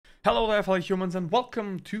Hello there fellow humans and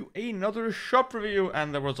welcome to another shop review,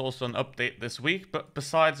 and there was also an update this week, but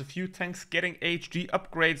besides a few tanks getting HD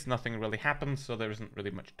upgrades, nothing really happened, so there isn't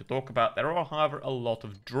really much to talk about. There are however a lot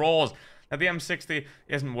of draws. Now the M60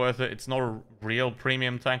 isn't worth it, it's not a real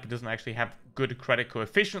premium tank, it doesn't actually have good credit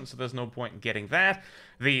coefficient, so there's no point in getting that.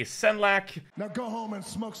 The Senlac... Now go home and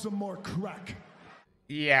smoke some more crack.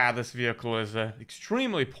 Yeah, this vehicle is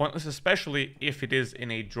extremely pointless, especially if it is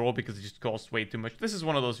in a draw because it just costs way too much. This is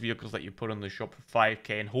one of those vehicles that you put on the shop for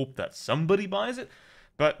 5k and hope that somebody buys it,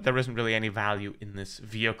 but there isn't really any value in this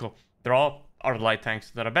vehicle. There are other light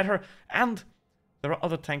tanks that are better, and there are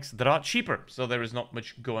other tanks that are cheaper, so there is not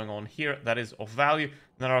much going on here that is of value.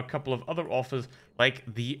 There are a couple of other offers, like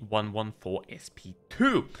the 114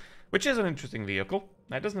 SP2, which is an interesting vehicle.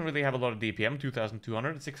 Now, it doesn't really have a lot of DPM,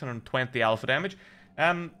 2200, 620 alpha damage.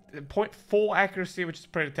 0.4 accuracy, which is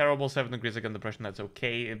pretty terrible. 7 degrees of gun depression, that's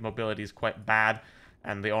okay. Mobility is quite bad,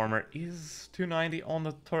 and the armor is 290 on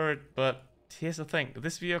the turret. But here's the thing: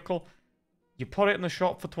 this vehicle, you put it in the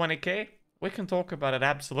shop for 20k, we can talk about it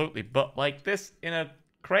absolutely. But like this in a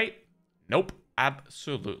crate, nope,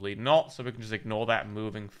 absolutely not. So we can just ignore that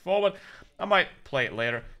moving forward. I might play it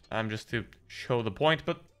later, just to show the point,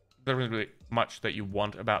 but there isn't really much that you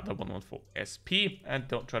want about the 114 SP, and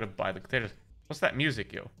don't try to buy the containers. What's that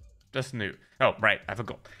music, yo? That's new. Oh, right, I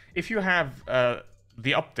forgot. If you have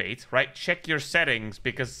the update, right, check your settings,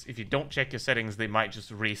 because if you don't check your settings, they might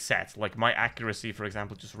just reset. Like my accuracy, for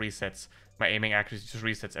example, just resets. My aiming accuracy just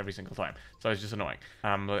resets every single time. So it's just annoying.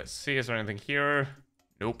 Let's see, is there anything here?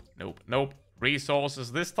 Nope, nope, nope.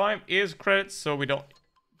 Resources this time is credits, so we don't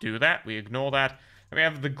do that. We ignore that. And we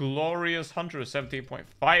have the Glorious Hunter,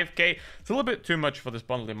 17.5k. It's a little bit too much for this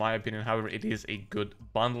bundle, in my opinion. However, it is a good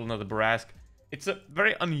bundle. Now, the Barask, it's a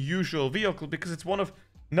very unusual vehicle because it's one of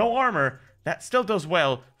no armor that still does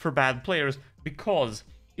well for bad players, because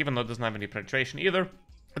even though it doesn't have any penetration either,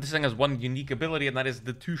 this thing has one unique ability, and that is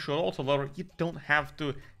the 2-shot auto loader. You don't have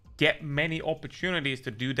to get many opportunities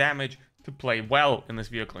to do damage to play well in this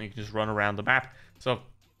vehicle, and you can just run around the map. So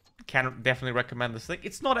can definitely recommend this thing.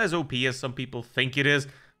 It's not as OP as some people think it is,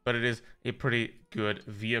 but it is a pretty good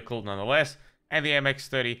vehicle nonetheless. And the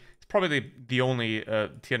MX-30 is probably the only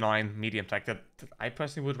tier 9 medium tank that I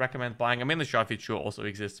personally would recommend buying. I mean, the Shark feature also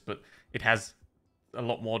exists, but it has a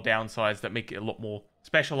lot more downsides that make it a lot more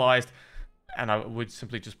specialized, and I would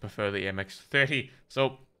simply just prefer the MX-30.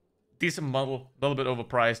 So decent model, a little bit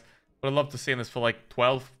overpriced, but I'd love to see this for like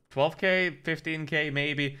 12k, 15k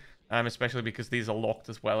maybe. Especially because these are locked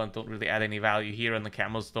as well and don't really add any value here, and the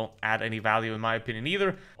camos don't add any value in my opinion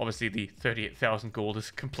either. Obviously the 38,000 gold is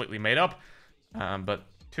completely made up, but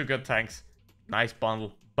two good tanks, nice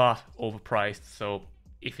bundle, but overpriced. So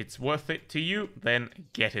if it's worth it to you, then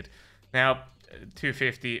get it. Now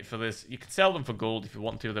 250 for this, you can sell them for gold if you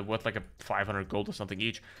want to. They're worth like a 500 gold or something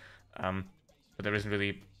each, but there isn't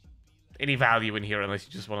really any value in here unless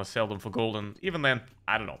you just want to sell them for gold, and even then,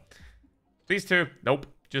 I don't know. These two, nope.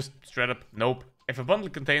 Just straight up, nope. If a bundle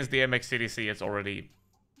contains the MX CDC, it's already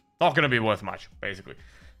not going to be worth much, basically.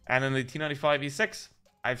 And then the T95 E6,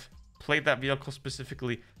 I've played that vehicle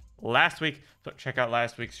specifically last week, so check out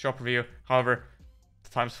last week's shop review. However, the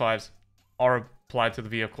 ×5s are applied to the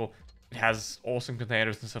vehicle. It has awesome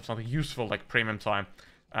containers and stuff, something useful like premium time.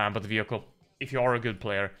 But the vehicle, if you are a good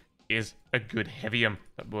player, is a good heavium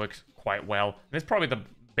that works quite well. And it's probably the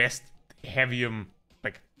best heavium,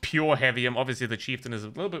 like pure heavium. Obviously the Chieftain is a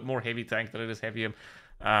little bit more heavy tank than it is heavium,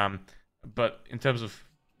 but in terms of,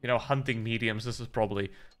 you know, hunting mediums, this is probably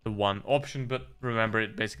the one option. But remember,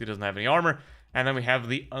 it basically doesn't have any armor. And then we have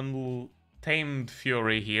the Untamed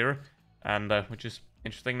Fury here, and which is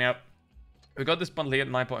interesting. Now we got this bundle here at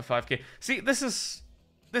 9.5k. See, this is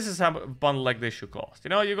how a bundle like this should cost. You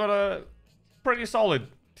know, you got a pretty solid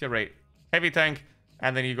tier 8 heavy tank,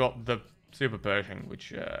 and then you got the Super Pershing,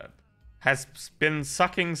 which has been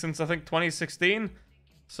sucking since, I think, 2016.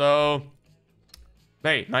 So,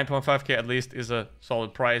 hey, 9.5k at least is a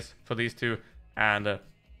solid price for these two. And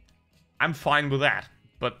I'm fine with that.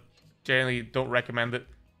 But generally, don't recommend it.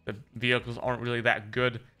 The vehicles aren't really that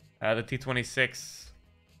good. The T26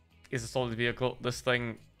 is a solid vehicle. This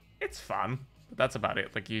thing, it's fun. But that's about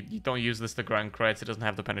it. Like, you don't use this to grind credits. It doesn't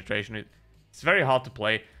have the penetration. It's very hard to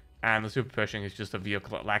play. And the Super Pershing is just a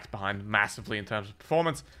vehicle that lags behind massively in terms of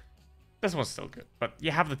performance. This one's still good, but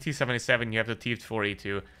you have the T77, you have the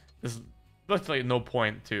T4E2. There's literally no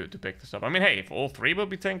point to pick this up. I mean, hey, if all three would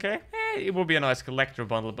be 10k, hey, it would be a nice collector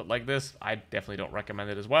bundle, but like this, I definitely don't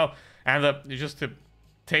recommend it as well. And just to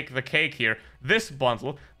take the cake here. This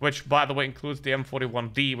bundle, which by the way includes the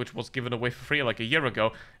M41D, which was given away for free like a year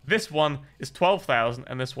ago, this one is 12,000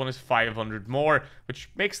 and this one is 500 more, which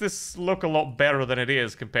makes this look a lot better than it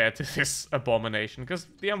is compared to this abomination, because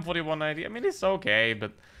the M4190, I mean, it's okay,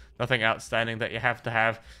 but nothing outstanding that you have to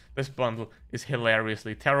have. This bundle is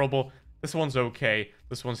hilariously terrible. This one's okay.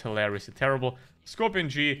 This one's hilariously terrible. Scorpion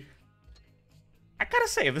G, I gotta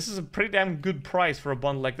say, this is a pretty damn good price for a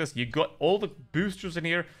bundle like this. You got all the boosters in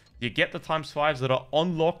here. You get the ×5s that are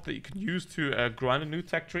unlocked that you can use to grind a new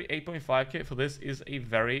tech tree. 8.5 kit for this is a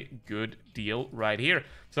very good deal right here.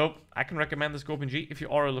 So I can recommend the Scorpion G if you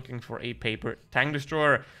are looking for a paper tank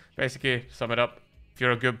destroyer. Basically, sum it up, if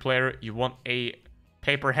you're a good player, you want a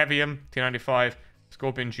paper heavium, T95,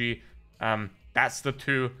 Scorpion G. That's the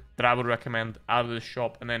two that I would recommend out of the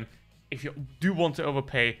shop. And then if you do want to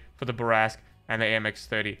overpay for the Barask and the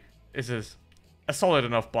AMX30, this is a solid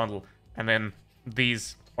enough bundle. And then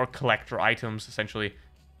these are collector items, essentially,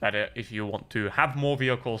 that if you want to have more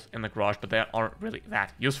vehicles in the garage, but they aren't really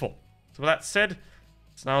that useful. So with that said,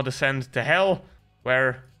 let's now descend to hell,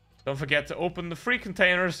 where don't forget to open the free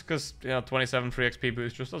containers, because, you know, 27 free XP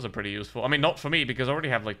boosters, those are pretty useful. I mean, not for me, because I already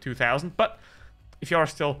have like 2,000, but if you are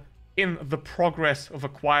still in the progress of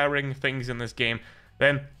acquiring things in this game,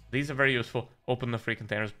 then these are very useful. Open the free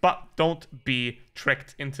containers, but don't be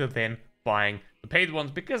tricked into then buying the paid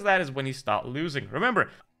ones, because that is when you start losing. Remember,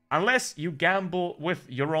 unless you gamble with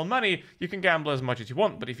your own money, you can gamble as much as you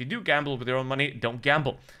want, but if you do gamble with your own money, don't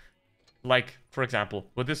gamble. Like, for example,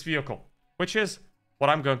 with this vehicle, which is what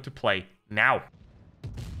I'm going to play now.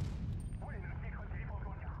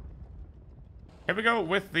 Here we go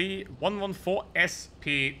with the 114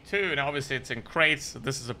 SP2. Now, obviously, it's in crates.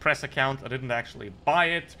 This is a press account. I didn't actually buy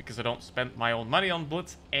it because I don't spend my own money on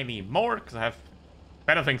Blitz anymore, because I have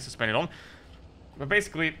better things to spend it on. But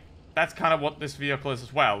basically, that's kind of what this vehicle is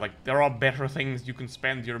as well. Like, there are better things you can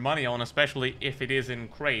spend your money on, especially if it is in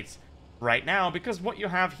crates right now, because what you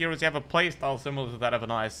have here is you have a playstyle similar to that of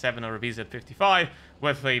an IS-7 or a VZ-55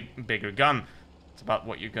 with a bigger gun. It's about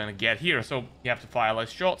what you're going to get here. So you have to fire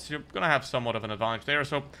less shots. You're going to have somewhat of an advantage there.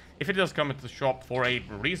 So if it does come into the shop for a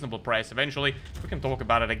reasonable price eventually, we can talk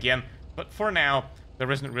about it again. But for now,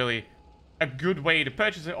 there isn't really a good way to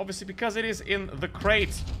purchase it, obviously, because it is in the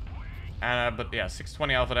crate. But yeah,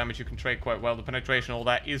 620 alpha damage, you can trade quite well. The penetration, all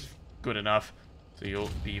that is good enough, so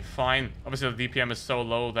you'll be fine. Obviously, the DPM is so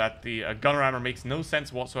low that the gunner armor makes no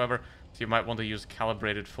sense whatsoever, so you might want to use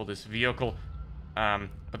calibrated for this vehicle.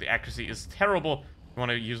 But the accuracy is terrible. You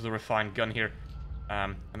want to use the refined gun here,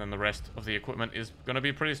 and then the rest of the equipment is going to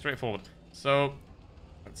be pretty straightforward. So,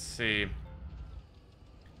 let's see what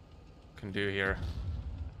I can do here.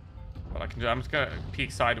 What I can do, I'm just gonna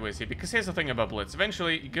peek sideways here, because here's the thing about Blitz.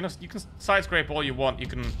 Eventually, you can side scrape all you want, you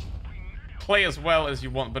can play as well as you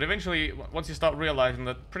want, but eventually, once you start realizing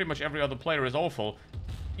that pretty much every other player is awful,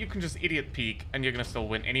 you can just idiot peek, and you're gonna still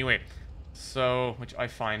win anyway. So, which I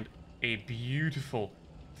find a beautiful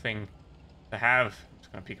thing to have. I'm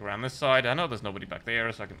just gonna peek around this side. I know there's nobody back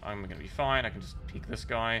there, so I'm gonna be fine. I can just peek this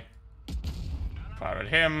guy, fire at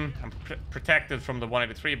him. I'm protected from the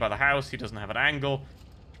 183 by the house. He doesn't have an angle,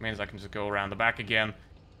 which means I can just go around the back again,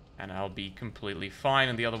 and I'll be completely fine.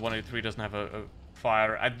 And the other 183 doesn't have a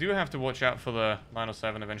fire. I do have to watch out for the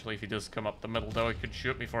 907 eventually. If he does come up the middle, though, he could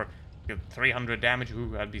shoot me for 300 damage.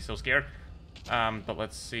 Ooh, I'd be so scared. But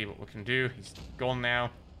let's see what we can do. He's gone now.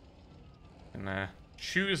 And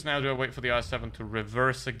choose now. Do I wait for the I7 to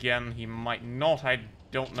reverse again? He might not. I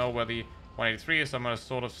don't know where the 183 is, so I'm going to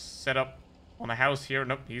sort of set up on the house here.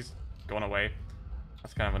 Nope, he's gone away.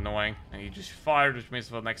 That's kind of annoying. And he just fired, which means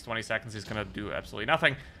for the next 20 seconds he's going to do absolutely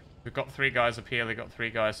nothing. We've got 3 guys up here. They got 3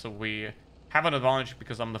 guys, so we have an advantage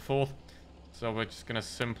because I'm the 4th. So we're just going to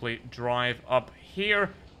simply drive up here.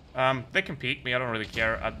 They can peek me. I don't really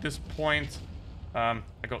care. At this point, I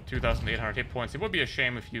got 2,800 hit points. It would be a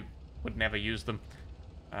shame if you would never use them.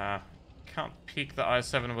 Can't peek the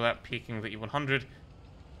I7 without peeking the E100.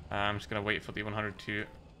 I'm just going to wait for the E100 to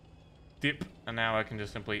dip. And now I can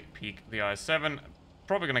just simply peek the I7.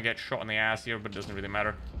 Probably going to get shot in the ass here, but it doesn't really matter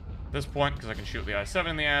at this point, because I can shoot the I7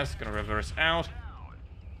 in the ass. Going to reverse out.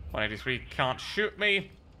 183 can't shoot me,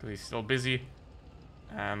 because he's still busy.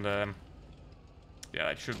 And, yeah,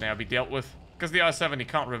 that should now be dealt with. Because the I7, he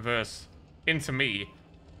can't reverse into me.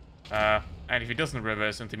 And if he doesn't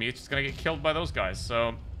reverse into me, it's just going to get killed by those guys.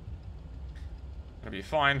 So, gonna be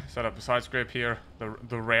fine. Set up a side scrape here.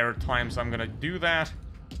 The rare times I'm gonna do that.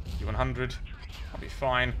 D100. I'll be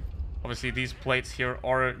fine. Obviously, these plates here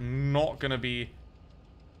are not gonna be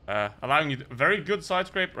allowing you a very good side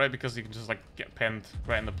scrape, right? Because you can just like get pinned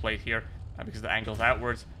right in the plate here, because the angle's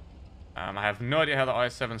outwards. I have no idea how the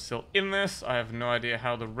I7's still in this. I have no idea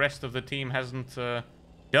how the rest of the team hasn't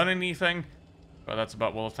done anything. But that's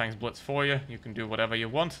about Wolftank's Blitz for you. You can do whatever you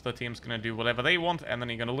want. The team's going to do whatever they want, and then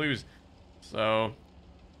you're going to lose. So,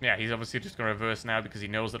 yeah, he's obviously just going to reverse now because he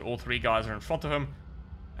knows that all 3 guys are in front of him.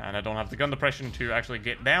 And I don't have the gun depression to actually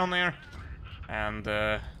get down there. And,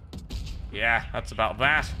 yeah, that's about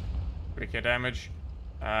that. 3k damage.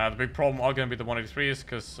 The big problem are going to be the 183s,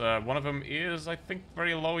 because one of them is, I think,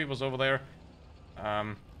 very low. He was over there.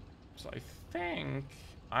 So I think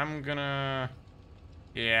I'm going to...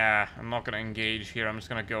 Yeah, I'm not going to engage here. I'm just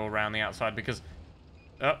going to go around the outside because...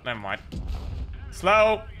 Oh, never mind.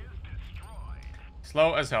 Slow!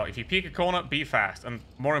 Slow as hell. If you peek a corner, be fast. And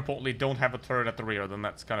more importantly, don't have a turret at the rear. Then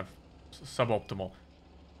that's kind of suboptimal.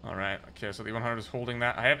 Alright, okay, so the 100 is holding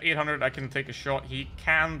that. I have 800. I can take a shot. He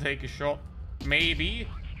can take a shot. Maybe.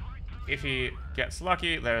 If he gets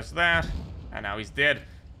lucky, there's that. And now he's dead.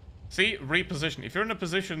 See, reposition. If you're in a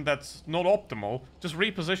position that's not optimal, just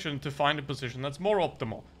reposition to find a position that's more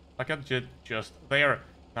optimal. Like I did just there.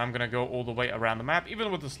 Now I'm going to go all the way around the map.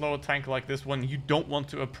 Even with a slower tank like this one, you don't want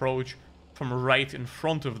to approach from right in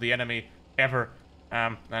front of the enemy ever.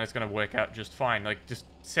 And it's going to work out just fine. Like, just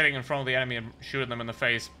sitting in front of the enemy and shooting them in the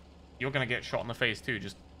face, you're going to get shot in the face too.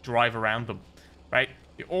 Just drive around them, right?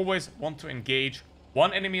 You always want to engage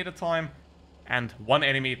one enemy at a time, and one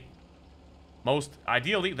enemy, most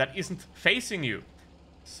ideally, that isn't facing you.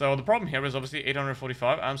 So the problem here is obviously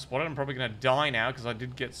 845. I'm spotted. I'm probably going to die now because I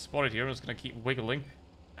did get spotted here. I'm just going to keep wiggling.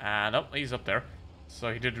 And, oh, he's up there.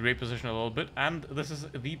 So he did reposition a little bit. And this is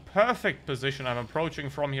the perfect position I'm approaching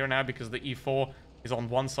from here now because the E4 is on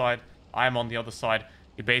one side. I'm on the other side.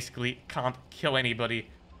 You basically can't kill anybody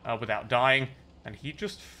without dying. And he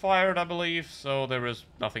just fired, I believe, so there is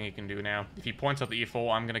nothing he can do now. If he points at the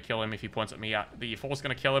E4, I'm going to kill him. If he points at me, the E4 is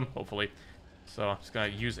going to kill him, hopefully. So I'm just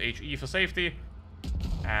going to use HE for safety.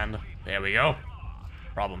 And there we go.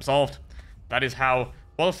 Problem solved. That is how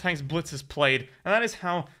Wolftank's Blitz is played, and that is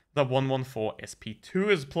how the 114 SP2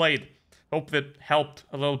 is played. Hope that helped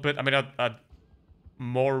a little bit. I mean, I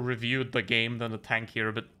more reviewed the game than the tank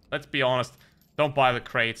here, but let's be honest. Don't buy the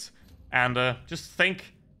crates. And just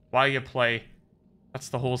think while you play. That's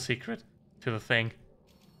the whole secret to the thing.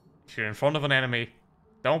 If you're in front of an enemy,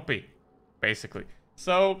 don't be, basically.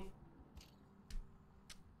 So,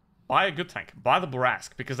 buy a good tank. Buy the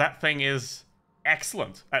Brask, because that thing is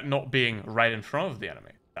excellent at not being right in front of the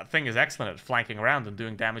enemy. That thing is excellent at flanking around and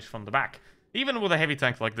doing damage from the back. Even with a heavy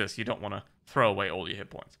tank like this, you don't want to throw away all your hit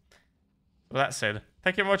points. With that said,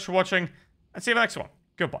 thank you very much for watching, and see you in the next one.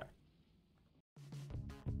 Goodbye.